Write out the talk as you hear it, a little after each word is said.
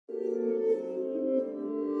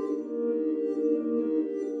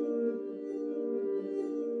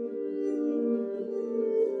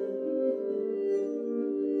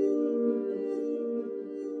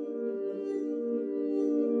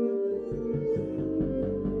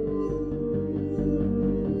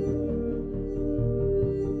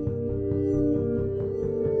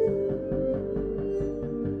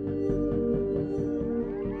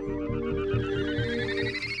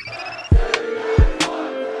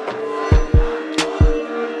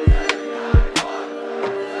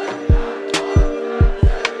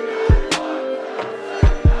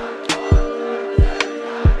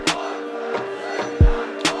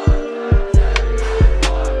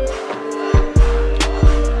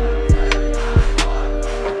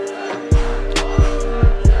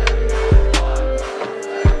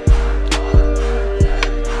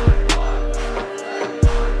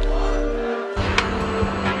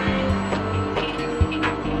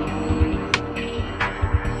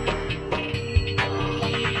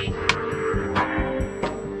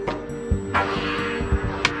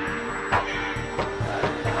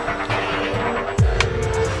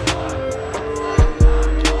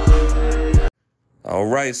All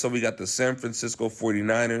right, so we got the San Francisco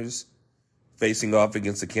 49ers facing off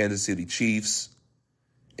against the Kansas City Chiefs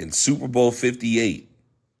in Super Bowl 58.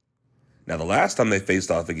 Now, the last time they faced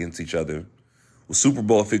off against each other was Super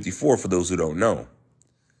Bowl 54, for those who don't know.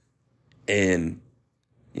 And,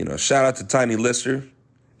 shout out to Tiny Lister,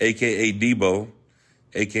 a.k.a. Debo,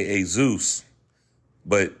 a.k.a. Zeus.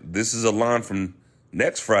 But this is a line from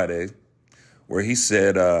next Friday where he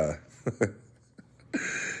said,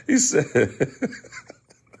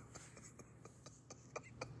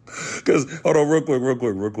 because, hold on,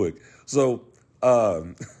 real quick. So,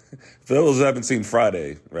 for those who haven't seen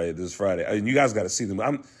Friday, right, this Friday, I mean, you guys got to see them.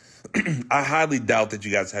 I highly doubt that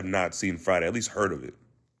you guys have not seen Friday, at least heard of it.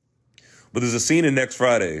 But there's a scene in Next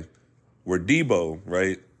Friday where Debo,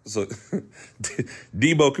 right, so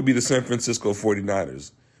Debo could be the San Francisco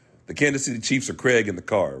 49ers. The Kansas City Chiefs are Craig in the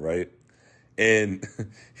car, right? And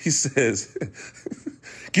he says,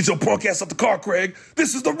 "Get your punk ass out the car, Craig.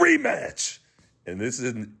 This is the rematch." And this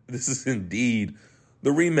is indeed the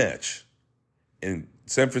rematch. And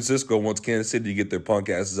San Francisco wants Kansas City to get their punk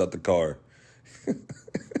asses out the car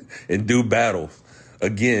and do battle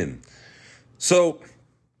again. So,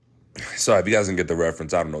 sorry, if you guys didn't get the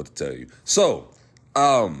reference, I don't know what to tell you. So,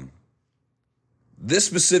 this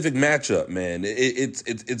specific matchup, man,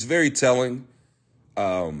 it's very telling.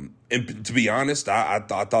 And to be honest, I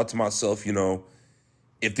thought to myself,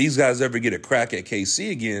 if these guys ever get a crack at KC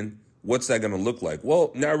again, what's that going to look like?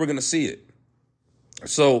 Well, now we're going to see it.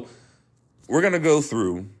 So we're going to go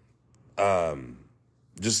through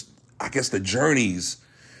just, I guess, the journeys,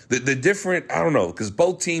 the different, I don't know, because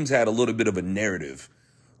both teams had a little bit of a narrative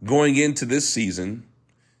going into this season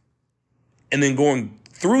and then going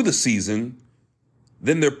through the season,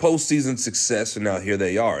 then their postseason success, and now here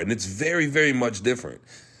they are. And it's very, very much different.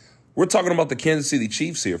 We're talking about the Kansas City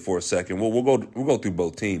Chiefs here for a second. Well, we'll go through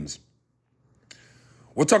both teams.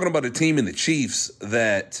 We're talking about a team in the Chiefs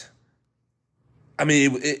that, I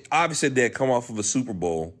mean, it obviously they had come off of a Super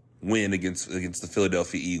Bowl win against the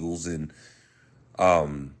Philadelphia Eagles, and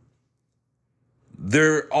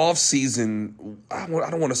their offseason, I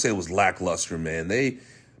don't want to say it was lackluster, man. They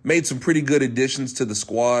made some pretty good additions to the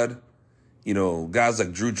squad. Guys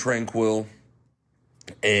like Drew Tranquill,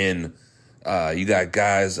 and you got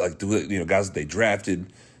guys like, guys that they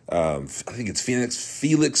drafted. I think it's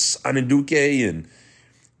Felix Anudike, and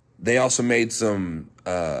they also made some,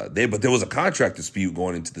 but there was a contract dispute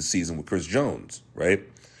going into the season with Chris Jones, right?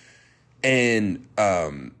 And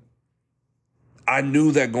I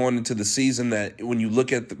knew that going into the season that when you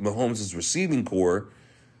look at Mahomes' receiving core,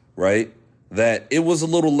 right, that it was a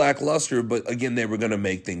little lackluster, but again, they were going to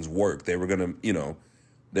make things work. They were going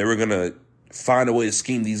to, find a way to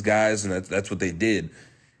scheme these guys, and that's what they did.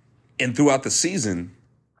 And throughout the season,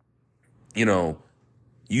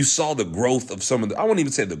 you saw the growth of some of the, I won't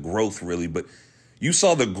even say the growth really, but you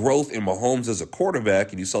saw the growth in Mahomes as a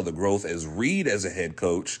quarterback, and you saw the growth as Reid as a head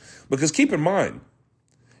coach. Because keep in mind,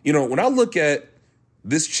 when I look at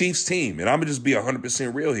this Chiefs team, and I'm going to just be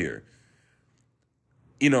 100% real here,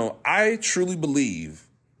 I truly believe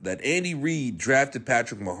that Andy Reid drafted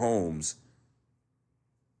Patrick Mahomes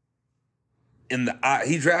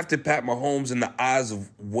he drafted Pat Mahomes in the eyes of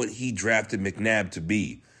what he drafted McNabb to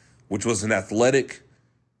be, which was an athletic,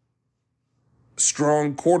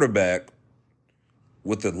 strong quarterback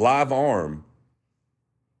with a live arm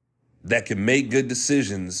that can make good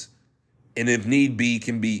decisions, and if need be,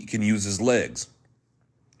 can use his legs.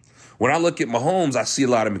 When I look at Mahomes, I see a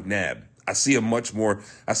lot of McNabb. I see a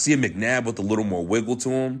McNabb with a little more wiggle to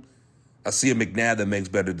him. I see a McNabb that makes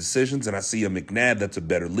better decisions, and I see a McNabb that's a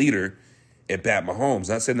better leader at Pat Mahomes.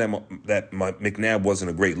 Not saying that McNabb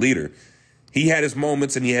wasn't a great leader. He had his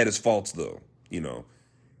moments and he had his faults, though. He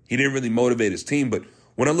didn't really motivate his team. But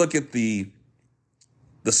when I look at the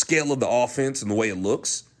scale of the offense and the way it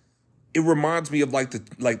looks, it reminds me of I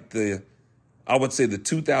would say the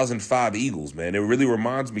 2005 Eagles, man. It really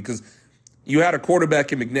reminds me, because you had a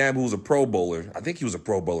quarterback in McNabb who was a Pro Bowler. I think he was a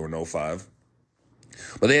Pro Bowler in 2005.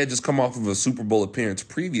 But they had just come off of a Super Bowl appearance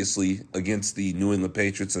previously against the New England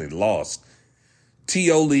Patriots, and they lost.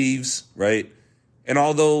 T.O. leaves, right? And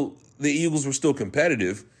although the Eagles were still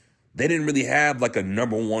competitive, they didn't really have like a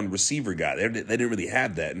number one receiver guy. They didn't really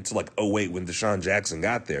have that until like 2008 when Deshaun Jackson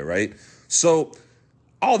got there, right? So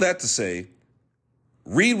all that to say,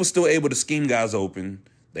 Reid was still able to scheme guys open.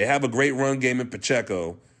 They have a great run game in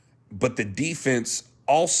Pacheco, but the defense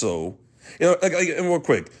also, and real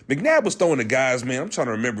quick, McNabb was throwing the guys, man. I'm trying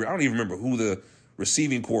to remember. I don't even remember who the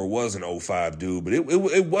receiving core was in 2005, dude, but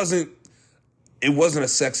it wasn't a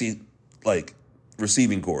sexy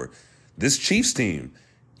receiving core. This Chiefs team,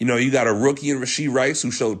 you got a rookie in Rashee Rice who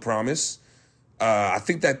showed promise. I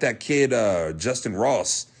think that kid, Justin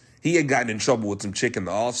Ross, he had gotten in trouble with some chick in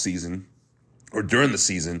the offseason or during the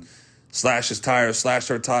season. Slashed his tires, slashed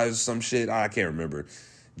her tires, some shit. I can't remember.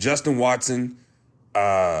 Justin Watson,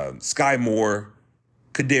 Sky Moore,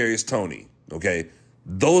 Kadarius Toney. Okay,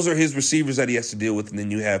 those are his receivers that he has to deal with, and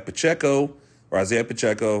then you have Pacheco or Isaiah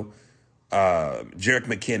Pacheco, Jerick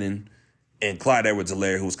McKinnon, and Clyde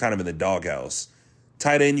Edwards-Helaire, who was kind of in the doghouse.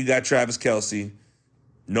 Tight end, you got Travis Kelce,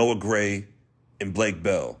 Noah Gray, and Blake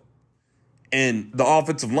Bell. And the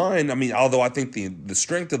offensive line, I mean, although I think the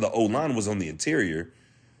strength of the O-line was on the interior,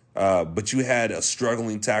 but you had a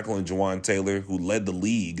struggling tackle in Jawan Taylor who led the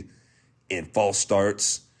league in false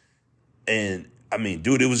starts. And, I mean,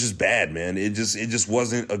 dude, it was just bad, man. It just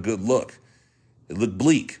wasn't a good look. It looked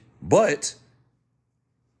bleak. But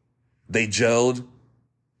they gelled,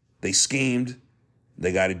 they schemed,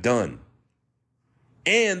 they got it done.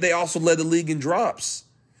 And they also led the league in drops.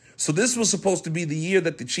 So this was supposed to be the year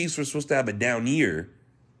that the Chiefs were supposed to have a down year,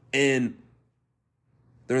 and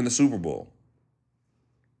they're in the Super Bowl.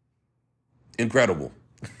 Incredible.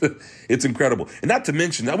 It's incredible. And not to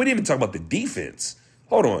mention, now we didn't even talk about the defense.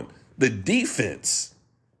 Hold on. The defense,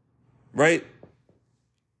 right?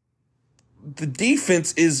 The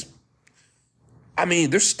defense is, I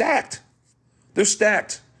mean, they're stacked. They're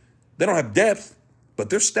stacked. They don't have depth,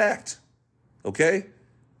 but they're stacked. Okay?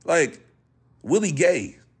 Like, Willie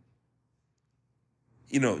Gay,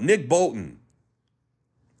 Nick Bolton,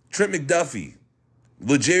 Trent McDuffie,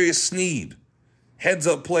 L'Jarius Sneed, heads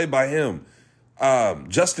up play by him.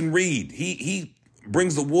 Justin Reed, he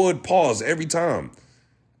brings the wood pause every time.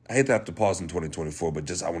 I hate to have to pause in 2024,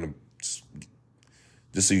 but I want to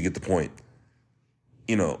just so you get the point.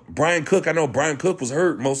 Brian Cook, I know Brian Cook was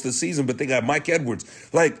hurt most of the season, but they got Mike Edwards.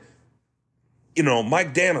 Like,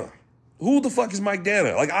 Mike Dana. Who the fuck is Mike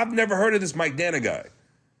Dana? Like, I've never heard of this Mike Dana guy.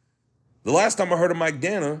 The last time I heard of Mike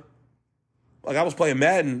Dana, like I was playing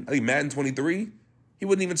Madden, I think Madden 23, he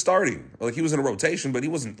wasn't even starting. Like he was in a rotation, but he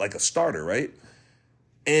wasn't like a starter, right?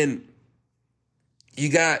 And you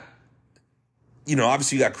got,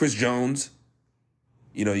 obviously you got Chris Jones,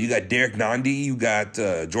 you got Derek Nandi, you got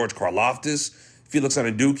George Karlaftis, Felix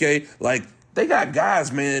Anudike. Like they got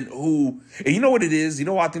guys, man, who, and you know what it is? You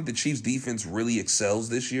know why I think the Chiefs defense really excels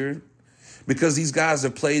this year? Because these guys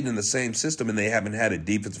have played in the same system and they haven't had a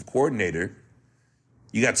defensive coordinator.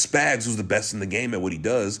 You got Spags, who's the best in the game at what he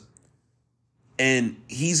does. And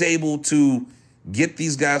he's able to get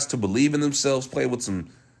these guys to believe in themselves, play with some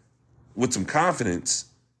confidence.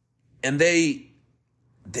 And they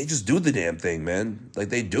just do the damn thing, man. Like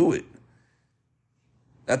they do it.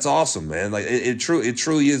 That's awesome, man. Like it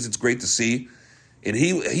truly is. It's great to see. And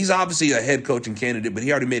he's obviously a head coaching candidate, but he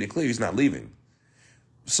already made it clear he's not leaving.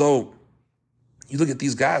 So you look at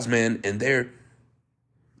these guys, man, and their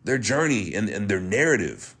journey and their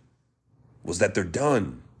narrative was that they're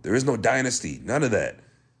done. There is no dynasty, none of that.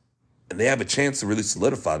 And they have a chance to really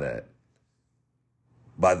solidify that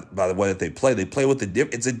by the way that they play. They play with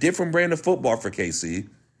it's a different brand of football for KC.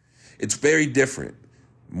 It's very different.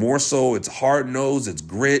 More so, it's hard-nosed, it's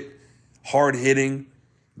grit, hard-hitting,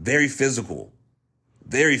 very physical.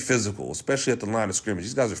 Very physical, especially at the line of scrimmage.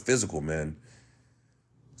 These guys are physical, man.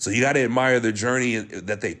 So you got to admire their journey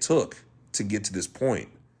that they took to get to this point.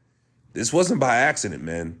 This wasn't by accident,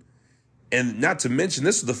 man. And not to mention,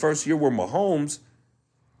 this was the first year where Mahomes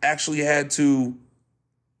actually had to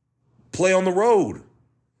play on the road.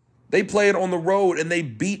 They played on the road, and they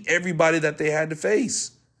beat everybody that they had to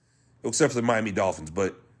face, except for the Miami Dolphins.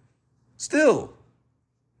 But still,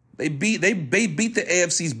 they beat the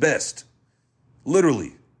AFC's best,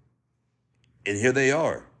 literally. And here they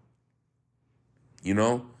are.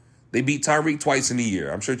 They beat Tyreek twice in a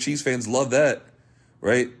year. I'm sure Chiefs fans love that,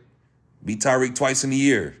 right? Beat Tyreek twice in a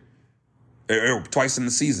year. Or twice in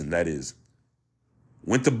the season, that is.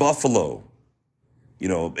 Went to Buffalo.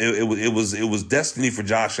 It was destiny for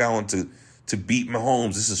Josh Allen to beat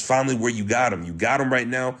Mahomes. This is finally where you got him. You got him right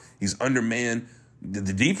now. He's undermanned.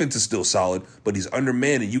 The defense is still solid, but he's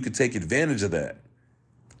undermanned, and you could take advantage of that.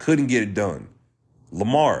 Couldn't get it done.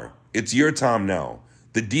 Lamar, it's your time now.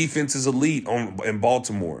 The defense is elite in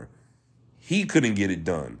Baltimore. He couldn't get it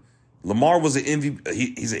done. Lamar was an MVP.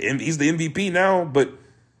 He's the MVP now, but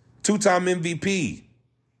two-time MVP.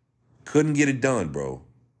 Couldn't get it done, bro.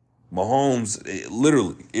 Mahomes,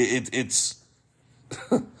 it's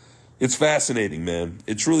it's fascinating, man.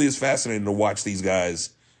 It truly is fascinating to watch these guys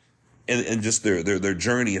and just their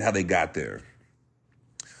journey and how they got there.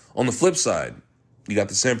 On the flip side, you got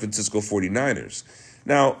the San Francisco 49ers.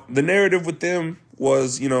 Now, the narrative with them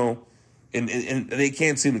was, and they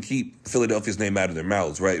can't seem to keep Philadelphia's name out of their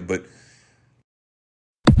mouths, right? But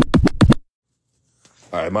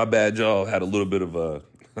All right, my bad, y'all. Had a little bit of a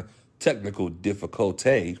technical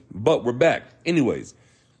difficulty, but we're back. Anyways,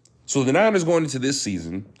 so the Niners going into this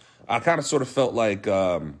season, I kind of sort of felt like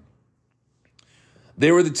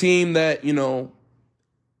they were the team that,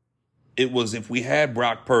 it was if we had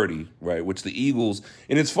Brock Purdy, right, which the Eagles,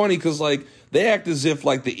 and it's funny because, like, they act as if,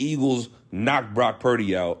 like, the Eagles knocked Brock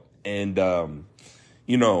Purdy out and,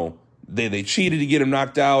 they cheated to get him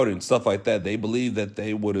knocked out and stuff like that. They believe that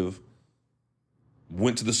they would have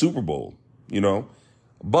went to the Super Bowl,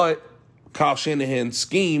 But Kyle Shanahan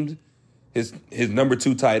schemed his number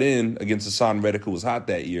 2 tight end against Hassan Reddick, who was hot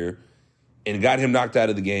that year, and got him knocked out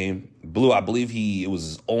of the game. I believe it was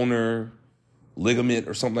his ulnar ligament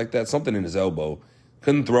or something like that, something in his elbow.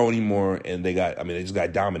 Couldn't throw anymore, and they just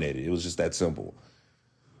got dominated. It was just that simple.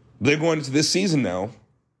 They're going into this season now,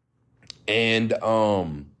 and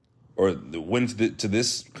went to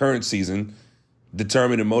this current season,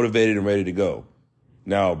 determined and motivated and ready to go.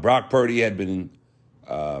 Now, Brock Purdy had been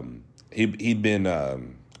he'd been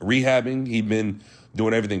rehabbing. He'd been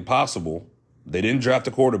doing everything possible. They didn't draft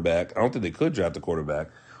a quarterback. I don't think they could draft a quarterback.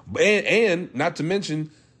 And not to mention,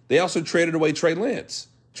 they also traded away Trey Lance.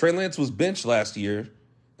 Trey Lance was benched last year,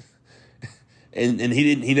 and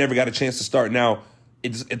he never got a chance to start. Now,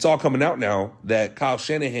 it's all coming out now that Kyle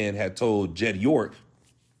Shanahan had told Jed York.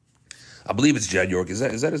 I believe it's Jed York. Is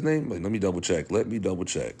that his name? Wait, let me double check.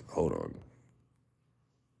 Hold on.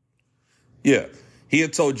 Yeah, he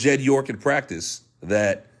had told Jed York in practice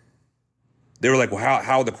that they were like, well,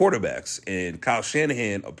 how are the quarterbacks? And Kyle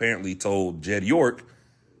Shanahan apparently told Jed York,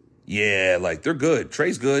 yeah, like, they're good.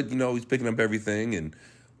 Trey's good. He's picking up everything.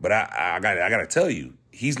 But I got to tell you,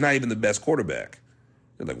 he's not even the best quarterback.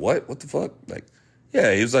 They're like, what? What the fuck? Like,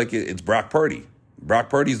 yeah, he was like, it's Brock Purdy. Brock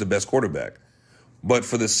Purdy's the best quarterback. But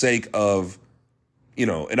for the sake of,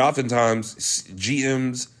 and oftentimes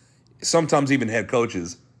GMs, sometimes even head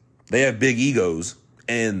coaches, they have big egos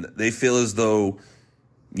and they feel as though,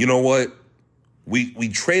 you know what? We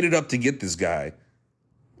traded up to get this guy.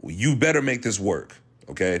 You better make this work,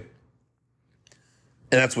 okay?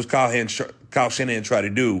 And that's what Kyle Shanahan tried to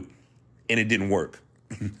do, and it didn't work.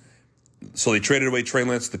 So they traded away Trey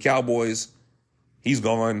Lance to the Cowboys. He's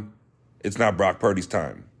gone. It's not Brock Purdy's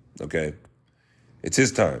time, okay? It's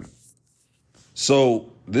his time.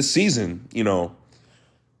 So this season, he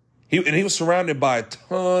was surrounded by a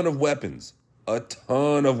ton of weapons,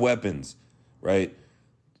 right?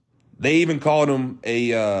 They even called him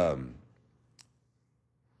a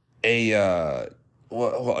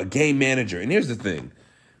game manager. And here's the thing.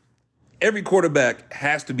 Every quarterback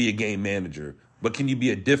has to be a game manager, but can you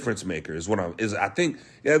be a difference maker I think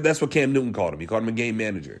that's what Cam Newton called him. He called him a game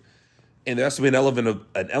manager. And there has to be an element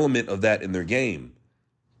of that in their game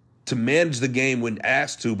to manage the game when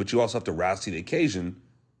asked to, but you also have to rise to the occasion,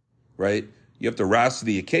 right? You have to rise to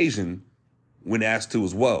the occasion when asked to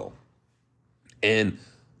as well. And,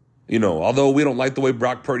 although we don't like the way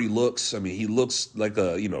Brock Purdy looks, I mean, he looks like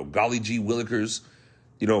a, Golly G. Willikers,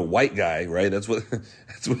 white guy, right? That's what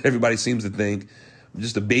everybody seems to think.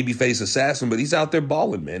 Just a babyface assassin, but he's out there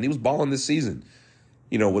balling, man. He was balling this season.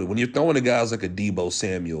 When you're throwing to guys like a Deebo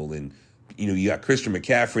Samuel and, you got Christian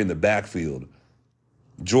McCaffrey in the backfield,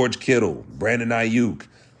 George Kittle, Brandon Ayuk,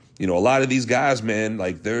 a lot of these guys, man,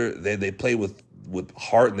 like they play with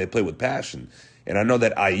heart and they play with passion. And I know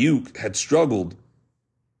that Ayuk had struggled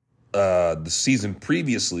the season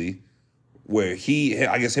previously where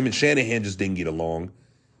I guess him and Shanahan just didn't get along.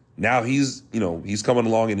 Now he's coming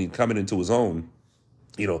along and he's coming into his own,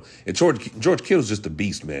 and George Kittle's just a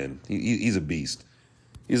beast, man. He's a beast.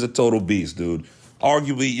 He's a total beast, dude.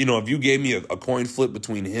 Arguably, if you gave me a coin flip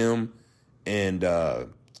between him and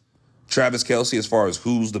Travis Kelce as far as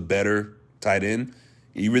who's the better tight end,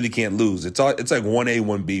 you really can't lose. It's like 1A,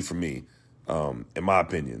 1B for me, in my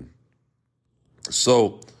opinion.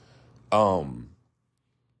 So, so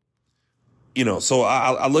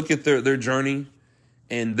I look at their journey,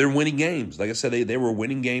 and they're winning games. Like I said, they were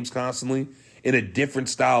winning games constantly in a different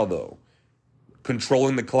style, though.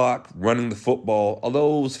 Controlling the clock, running the football,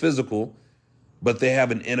 although it was physical, but they have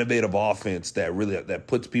an innovative offense that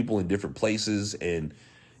puts people in different places and,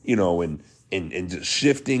 and just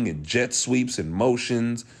shifting and jet sweeps and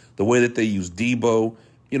motions, the way that they use Deebo,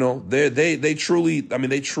 they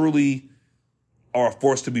truly are a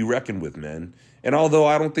force to be reckoned with, man. And although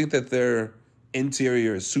I don't think that their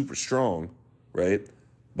interior is super strong, right,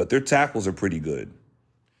 but their tackles are pretty good.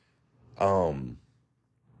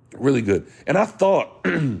 Really good. And I thought,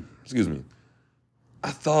 excuse me, I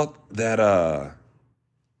thought that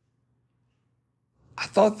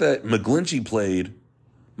McGlinchey played,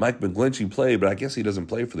 Mike McGlinchey played, but I guess he doesn't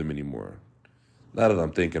play for them anymore. Now that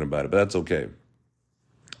I'm thinking about it, but that's okay.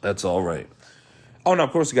 That's all right. Oh, no,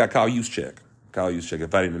 of course, you got Kyle Juszczyk. Kyle Juszczyk,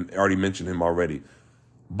 if I didn't already mention him already.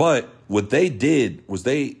 But what they did was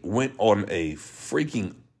they went on a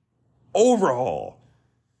freaking overhaul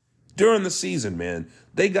during the season, man.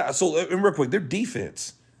 They got, so, and real quick, their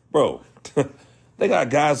defense, bro, they got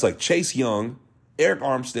guys like Chase Young, Eric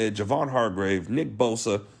Armstead, Javon Hargrave, Nick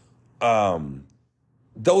Bosa.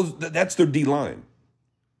 That's their D line,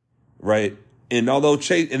 right? And although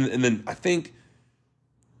Chase, and then I think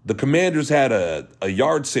the Commanders had a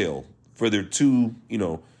yard sale for their two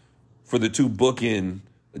bookend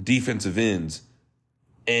defensive ends,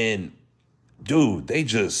 and dude,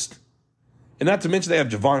 and not to mention they have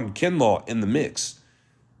Javon Kinlaw in the mix,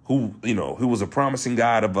 who was a promising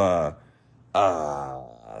guy out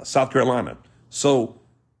of South Carolina. So,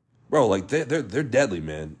 bro, like they're deadly,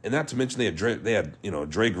 man. And not to mention they had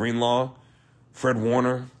Dre Greenlaw, Fred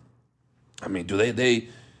Warner. I mean, dude, they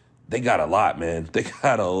got a lot, man. They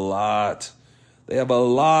got a lot. They have a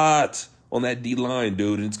lot on that D line,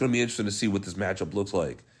 dude. And it's gonna be interesting to see what this matchup looks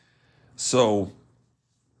like. So,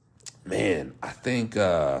 man, I think,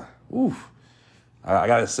 I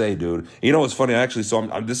gotta say, dude. You know what's funny? Actually, so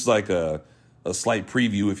this is like a slight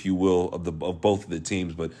preview, if you will, of both of the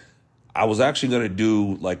teams. But I was actually gonna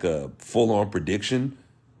do like a full-on prediction,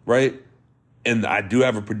 right? And I do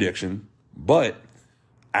have a prediction, but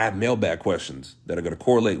I have mailbag questions that are gonna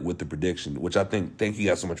correlate with the prediction, which I thank you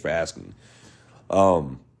guys so much for asking.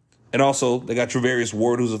 And also they got Travarius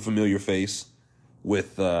Ward, who's a familiar face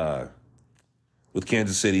with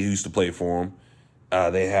Kansas City, who used to play for him.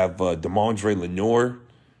 They have Damondre Lenore,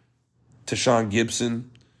 Tashawn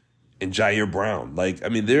Gibson, and Jair Brown. Like, I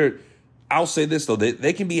mean, I'll say this though,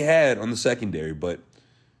 they can be had on the secondary, but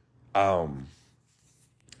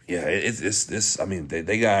it's I mean,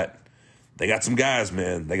 they got some guys,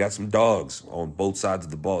 man. They got some dogs on both sides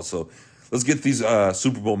of the ball. So let's get these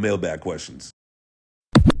Super Bowl mailbag questions.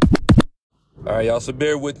 All right, y'all. So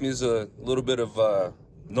bear with me. There's a little bit of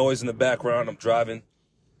noise in the background. I'm driving.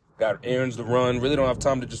 Got errands to run. Really don't have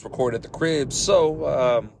time to just record at the crib.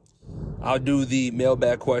 So I'll do the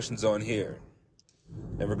mailbag questions on here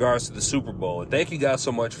in regards to the Super Bowl. And thank you guys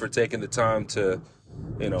so much for taking the time to,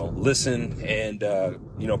 listen and,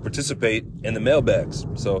 participate in the mailbags.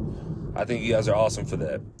 So I think you guys are awesome for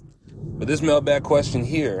that. But this mailbag question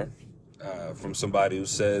here from somebody who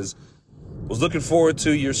says, was looking forward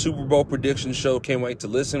to your Super Bowl prediction show. Can't wait to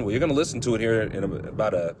listen. Well, you're going to listen to it here in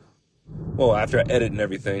about after I edit and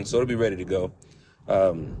everything, so it'll be ready to go.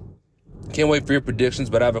 Can't wait for your predictions,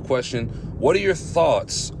 but I have a question. What are your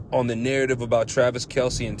thoughts on the narrative about Travis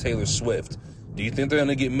Kelce and Taylor Swift? Do you think they're going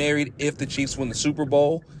to get married if the Chiefs win the Super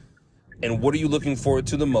Bowl? And what are you looking forward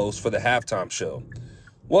to the most for the halftime show?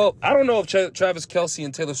 Well, I don't know if Travis Kelce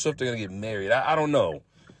and Taylor Swift are going to get married. I don't know.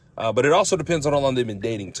 But it also depends on how long they've been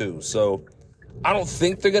dating, too. So I don't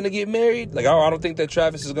think they're going to get married. Like, I don't think that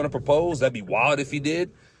Travis is going to propose. That'd be wild if he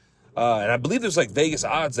did. And I believe there's like Vegas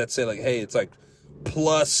odds that say like, hey, it's like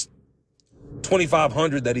plus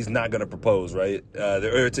 2,500 that he's not going to propose, right?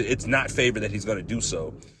 It's not favored that he's going to do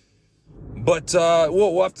so. But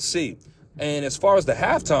we'll have to see. And as far as the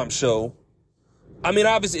halftime show, I mean,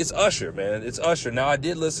 obviously it's Usher, man. It's Usher. Now, I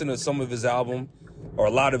did listen to some of his album, or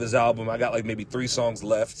a lot of his album. I got like maybe 3 songs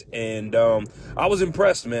left, and I was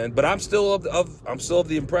impressed, man. But I'm still of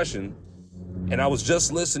the impression. And I was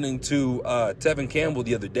just listening to Tevin Campbell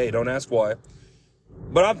the other day. Don't ask why.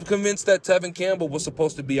 But I'm convinced that Tevin Campbell was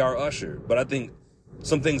supposed to be our Usher. But I think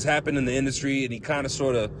some things happened in the industry, and he kind of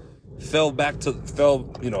sort of fell by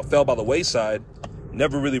the wayside,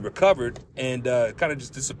 never really recovered, and kind of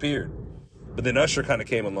just disappeared. But then Usher kind of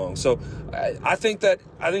came along. So I think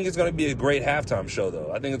it's going to be a great halftime show,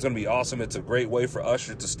 though. I think it's going to be awesome. It's a great way for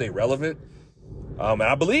Usher to stay relevant. And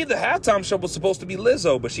I believe the halftime show was supposed to be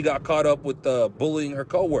Lizzo, but she got caught up with bullying her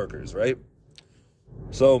coworkers, right?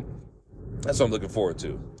 So that's what I'm looking forward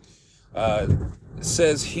to. It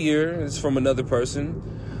says here, it's from another person,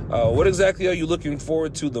 what exactly are you looking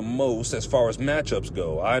forward to the most as far as matchups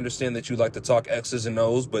go? I understand that you like to talk X's and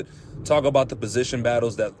O's, but talk about the position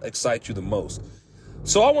battles that excite you the most.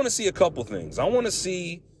 So I want to see a couple things. I want to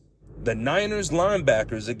see the Niners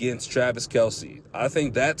linebackers against Travis Kelce. I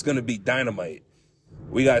think that's going to be dynamite.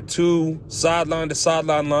 We got 2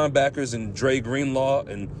 sideline-to-sideline linebackers in Dre Greenlaw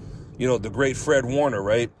and, the great Fred Warner,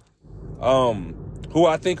 right? Who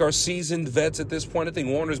I think are seasoned vets at this point. I think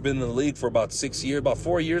Warner's been in the league for about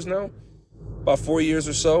 4 years now. About 4 years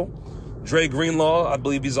or so. Dre Greenlaw, I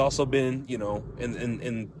believe he's also been,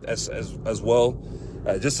 in as well,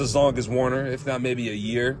 just as long as Warner, if not maybe a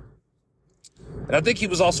year. And I think he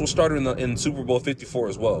was also a starter in Super Bowl 54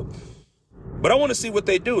 as well. But I want to see what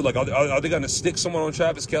they do. Like, are they going to stick someone on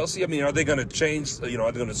Travis Kelce? I mean, are they going to change, are they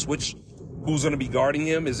going to switch who's going to be guarding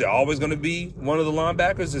him? Is it always going to be one of the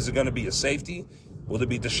linebackers? Is it going to be a safety? Will it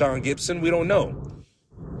be Deshaun Gibson? We don't know.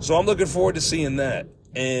 So I'm looking forward to seeing that.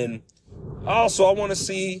 And also, I want to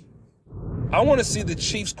see the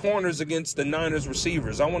Chiefs corners against the Niners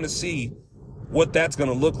receivers. I want to see what that's going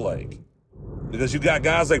to look like. Because you got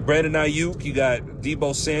guys like Brandon Ayuk, you got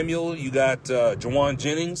Deebo Samuel, you got Jawan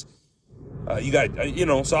Jennings.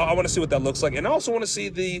 So I want to see what that looks like. And I also want to see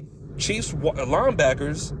the Chiefs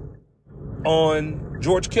linebackers on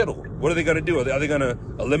George Kittle. What are they going to do? Are they going to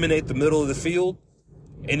eliminate the middle of the field?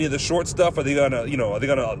 Any of the short stuff? Are they going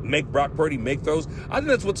to make Brock Purdy make throws? I think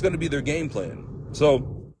that's what's going to be their game plan.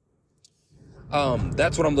 So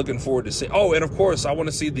that's what I'm looking forward to seeing. Oh, and of course, I want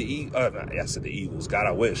to see the Eagles. God,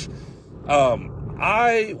 I wish.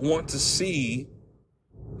 I want to see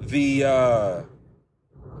the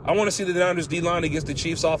Niners D-line against the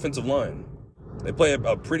Chiefs offensive line. They play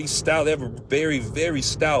a pretty stout. They have a very, very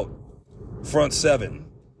stout front seven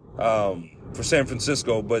for San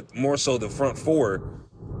Francisco, but more so the front four.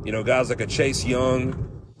 You know, guys like a Chase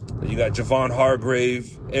Young. You got Javon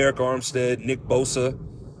Hargrave, Eric Armstead, Nick Bosa.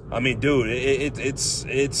 I mean, dude, it's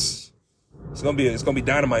gonna be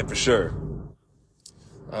dynamite for sure.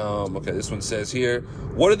 Okay, this one says here,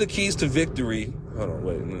 what are the keys to victory? Hold on,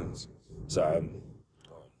 wait. Sorry.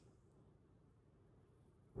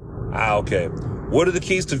 Okay. What are the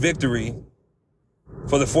keys to victory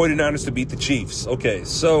for the 49ers to beat the Chiefs? Okay,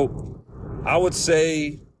 so I would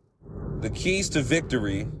say the keys to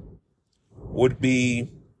victory would be,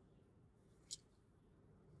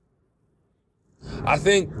 I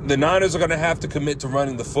think the Niners are going to have to commit to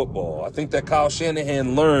running the football. I think that Kyle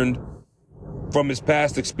Shanahan learned from his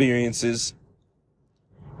past experiences,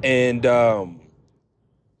 and at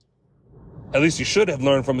least you should have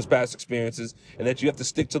learned from his past experiences, and that you have to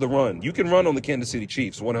stick to the run. You can run on the Kansas City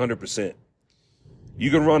Chiefs 100%.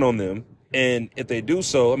 You can run on them, and if they do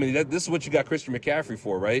so, I mean, this is what you got Christian McCaffrey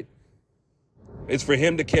for, right? It's for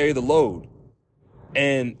him to carry the load.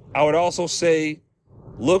 And I would also say,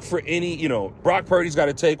 look for any, Brock Purdy's got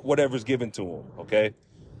to take whatever's given to him, okay?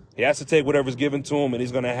 He has to take whatever's given to him, and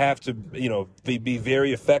he's going to have to, be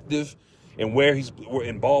very effective in where he's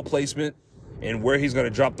in ball placement and where he's going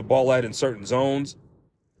to drop the ball at in certain zones.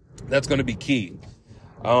 That's going to be key.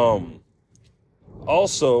 Also,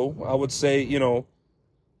 I would say,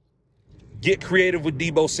 get creative with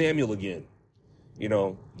Deebo Samuel again.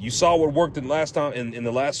 You saw what worked in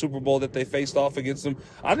the last Super Bowl that they faced off against them.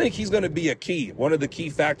 I think he's going to be one of the key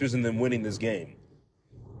factors in them winning this game.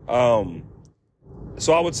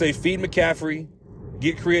 So I would say feed McCaffrey,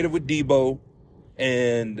 get creative with Deebo,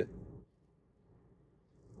 and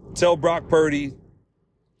tell Brock Purdy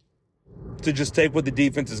to just take what the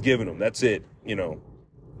defense is giving him. That's it.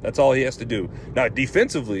 That's all he has to do. Now,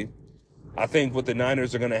 defensively, I think what the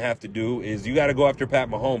Niners are going to have to do is you got to go after Pat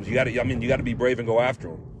Mahomes. You got to be brave and go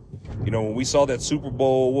after him. When we saw that Super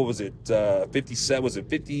Bowl, what was it? 57? Was it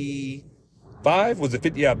 55? Was it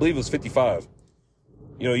 50? Yeah, I believe it was 55.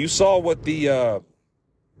 You saw what the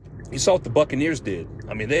Buccaneers did.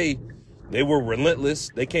 I mean, they were relentless.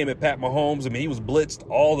 They came at Pat Mahomes. I mean, he was blitzed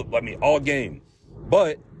all game.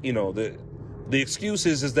 But the excuse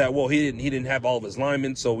is that, well, he didn't have all of his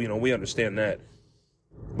linemen, so we understand that.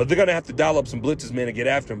 But they're gonna have to dial up some blitzes, man, and get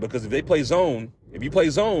after him, because if you play zone,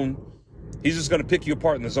 he's just gonna pick you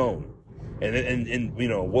apart in the zone. And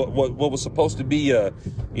what was supposed to be a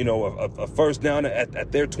first down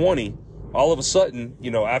at their 20, all of a sudden,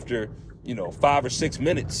 after 5 or 6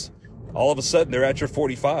 minutes, all of a sudden they're at your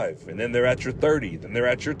 45, and then they're at your 30, then they're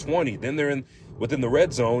at your 20, then they're within the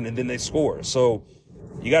red zone, and then they score. So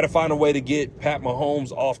you got to find a way to get Pat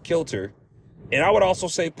Mahomes off kilter. And I would also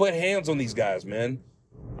say put hands on these guys, man.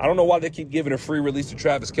 I don't know why they keep giving a free release to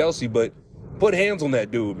Travis Kelce, but put hands on that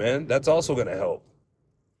dude, man. That's also going to help.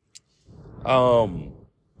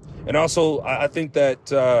 And also, I think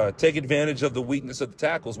that take advantage of the weakness of the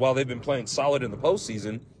tackles. While they've been playing solid in the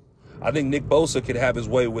postseason, I think Nick Bosa could have his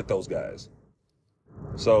way with those guys.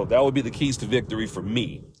 So that would be the keys to victory for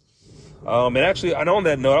me. And actually, and on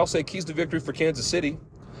that note, I'll say keys to victory for Kansas City.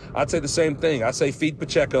 I'd say the same thing. I say feed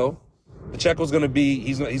Pacheco. Pacheco's going to be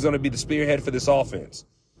he's going to be the spearhead for this offense.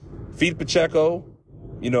 Feed Pacheco.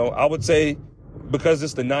 I would say, because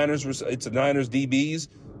it's the Niners DBs,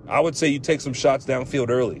 I would say you take some shots downfield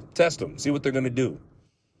early. Test them. See what they're going to do.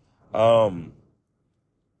 I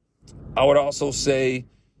would also say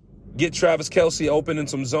get Travis Kelce open in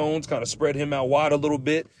some zones, kind of spread him out wide a little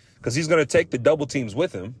bit, because he's going to take the double teams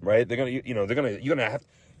with him, right?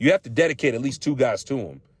 You have to dedicate at least 2 guys to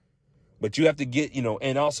him. But you have to get,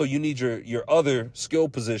 and also you need your other skill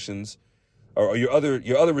positions or your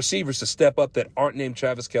other receivers to step up that aren't named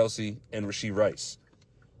Travis Kelce and Rashee Rice.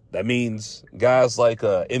 That means guys like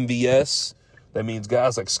MVS. That means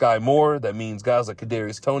guys like Sky Moore. That means guys like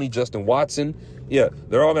Kadarius Toney, Justin Watson. Yeah,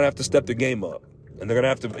 they're all going to have to step their game up. And they're going to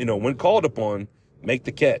have to, when called upon, make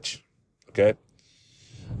the catch. Okay?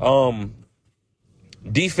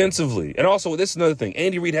 Defensively. And also, this is another thing.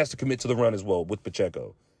 Andy Reid has to commit to the run as well with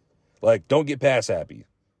Pacheco. Like, don't get pass happy.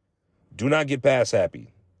 Do not get pass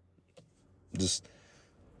happy. Just,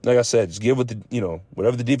 like I said, just give what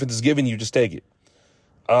whatever the defense is giving you, just take it.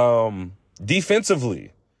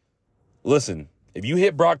 Defensively, listen, if you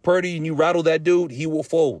hit Brock Purdy and you rattle that dude, he will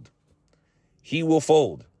fold. He will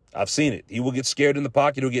fold. I've seen it. He will get scared in the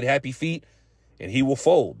pocket. He'll get happy feet, and he will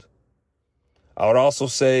fold. I would also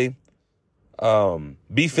say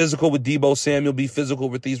be physical with Deebo Samuel. Be physical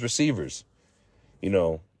with these receivers.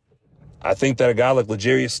 I think that a guy like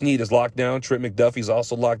L'Jarius Sneed is locked down. Trent McDuffie's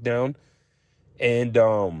also locked down. And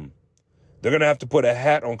they're going to have to put a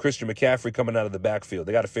hat on Christian McCaffrey coming out of the backfield.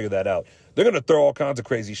 They got to figure that out. They're going to throw all kinds of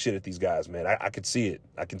crazy shit at these guys, man. I can see it.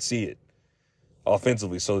 I can see it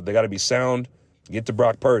offensively. So they got to be sound, get to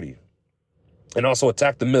Brock Purdy. And also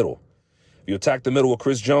attack the middle. If you attack the middle with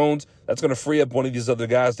Chris Jones, that's going to free up one of these other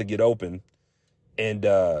guys to get open and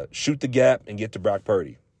shoot the gap and get to Brock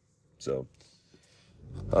Purdy. So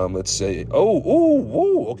let's say,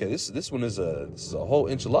 okay, this one is a whole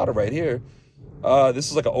enchilada right here. This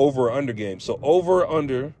is like an over or under game. So over or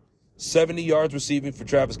under 70 yards receiving for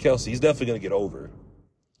Travis Kelce. He's definitely going to get over.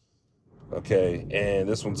 Okay, and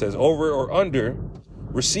this one says over or under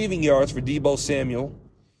receiving yards for Deebo Samuel,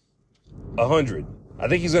 100. I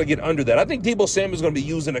think he's going to get under that. I think Deebo Samuel is going to be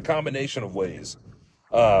used in a combination of ways.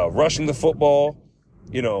 Rushing the football,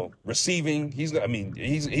 receiving. He's going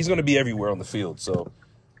to be everywhere on the field. So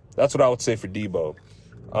that's what I would say for Deebo.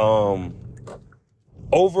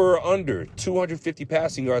 Over or under 250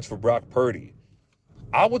 passing yards for Brock Purdy.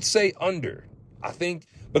 I would say under. I think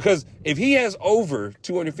because if he has over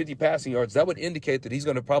 250 passing yards, that would indicate that he's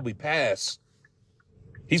going to probably pass.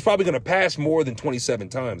 He's probably going to pass more than 27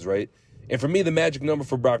 times, right? And for me, the magic number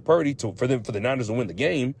for Brock Purdy for the Niners to win the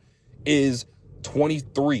game is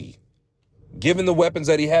 23. Given the weapons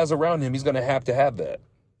that he has around him, he's going to have that.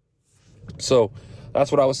 So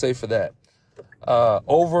that's what I would say for that.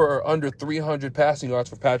 Over or under 300 passing yards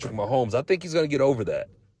for Patrick Mahomes. I think he's going to get over that.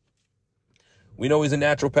 We know he's a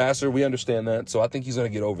natural passer. We understand that. So I think he's going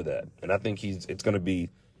to get over that. And I think it's going to be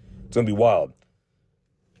wild.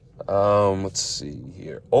 Let's see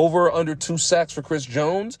here. Over or under 2 sacks for Chris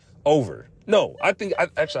Jones? Over. No, I think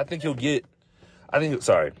he'll get,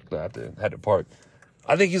 sorry, I had to park.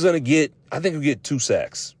 I think he'll get 2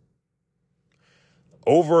 sacks.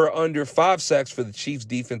 Over or under 5 sacks for the Chiefs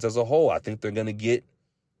defense as a whole. I think they're going to get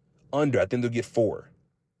under. I think they'll get 4.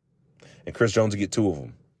 And Chris Jones will get 2 of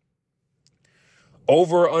them.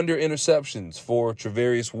 Over or under interceptions for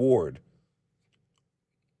Travarius Ward.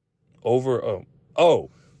 Over or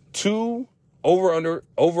under 2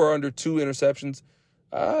 interceptions.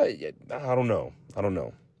 I don't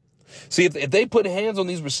know. See, if they put hands on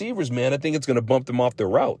these receivers, man, I think it's going to bump them off their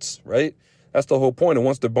routes, right? That's the whole point. And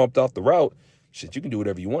once they're bumped off the route, shit, you can do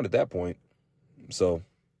whatever you want at that point. So,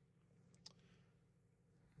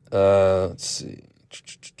 let's see.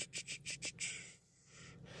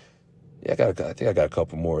 Yeah, I think I got a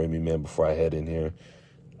couple more in me, man, before I head in here.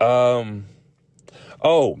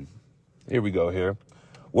 Here we go here.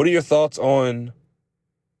 What are your thoughts on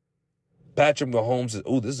Patrick Mahomes?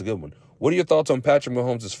 Oh, this is a good one. What are your thoughts on Patrick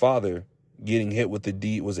Mahomes' father getting hit with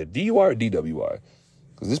was it DUI or DWI?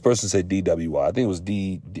 Because this person said DWI. I think it was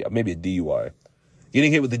maybe a DUI.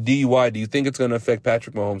 Getting hit with the DUI, do you think it's going to affect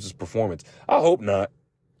Patrick Mahomes' performance? I hope not.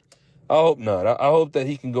 I hope that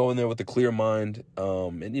he can go in there with a clear mind,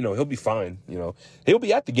 and, he'll be fine. He'll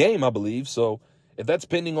be at the game, I believe. So if that's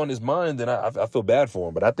pending on his mind, then I feel bad for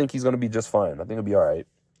him. But I think he's going to be just fine. I think he'll be all right.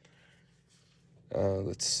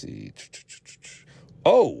 Let's see.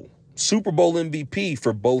 Super Bowl MVP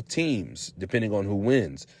for both teams, depending on who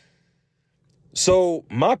wins. So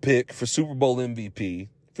my pick for Super Bowl MVP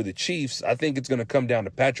for the Chiefs, I think it's going to come down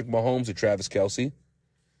to Patrick Mahomes or Travis Kelce.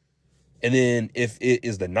 And then if it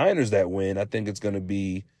is the Niners that win, I think it's going to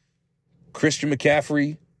be Christian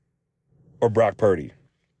McCaffrey or Brock Purdy.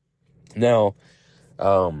 Now,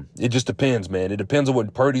 it just depends, man. It depends on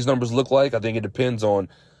what Purdy's numbers look like. I think it depends on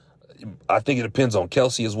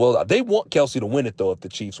Kelce as well. They want Kelce to win it, though, if the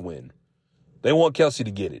Chiefs win. They want Kelce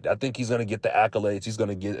to get it. I think he's going to get the accolades. He's going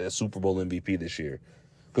to get a Super Bowl MVP this year.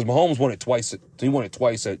 Because Mahomes won it twice. He won it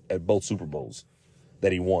twice at both Super Bowls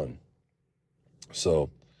that he won.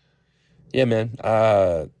 So, Yeah, man.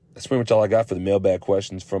 That's pretty much all I got for the mailbag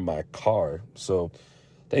questions from my car. So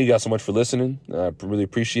thank you guys so much for listening. I really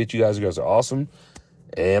appreciate you guys. You guys are awesome.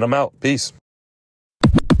 And I'm out. Peace.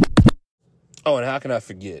 Oh, and how can I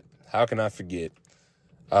forget? How can I forget?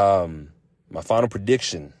 My final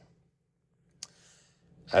prediction.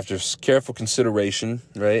 After careful consideration,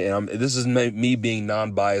 right? And this is me being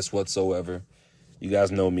non-biased whatsoever. You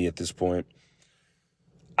guys know me at this point.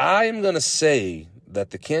 I am going to say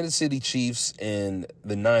that the Kansas City Chiefs and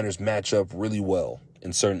the Niners match up really well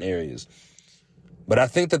in certain areas. But I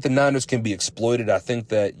think that the Niners can be exploited. I think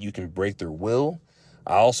that you can break their will.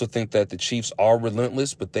 I also think that the Chiefs are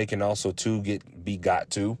relentless, but they can also be got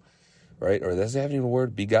to, right? Or does it have any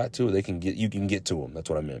word? Be got to? You can get to them. That's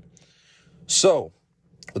what I meant. So,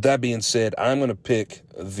 with that being said, I'm going to pick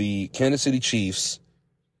the Kansas City Chiefs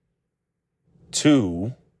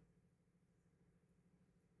to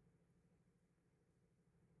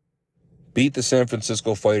beat the San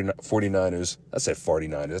Francisco 49ers. I said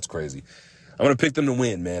 49ers. That's crazy. I'm going to pick them to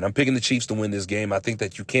win, man. I'm picking the Chiefs to win this game. I think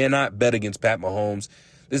that you cannot bet against Pat Mahomes.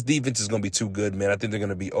 This defense is going to be too good, man. I think they're going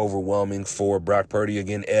to be overwhelming for Brock Purdy.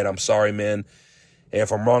 Again, Ed, I'm sorry, man. And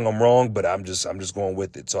if I'm wrong, I'm wrong, but I'm just going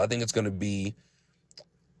with it. So I think it's going to be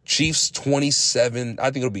Chiefs 27.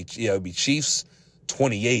 I think it'll be Chiefs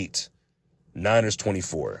 28, Niners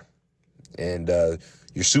 24. And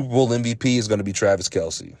your Super Bowl MVP is going to be Travis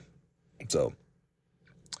Kelce. So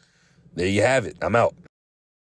there you have it. I'm out.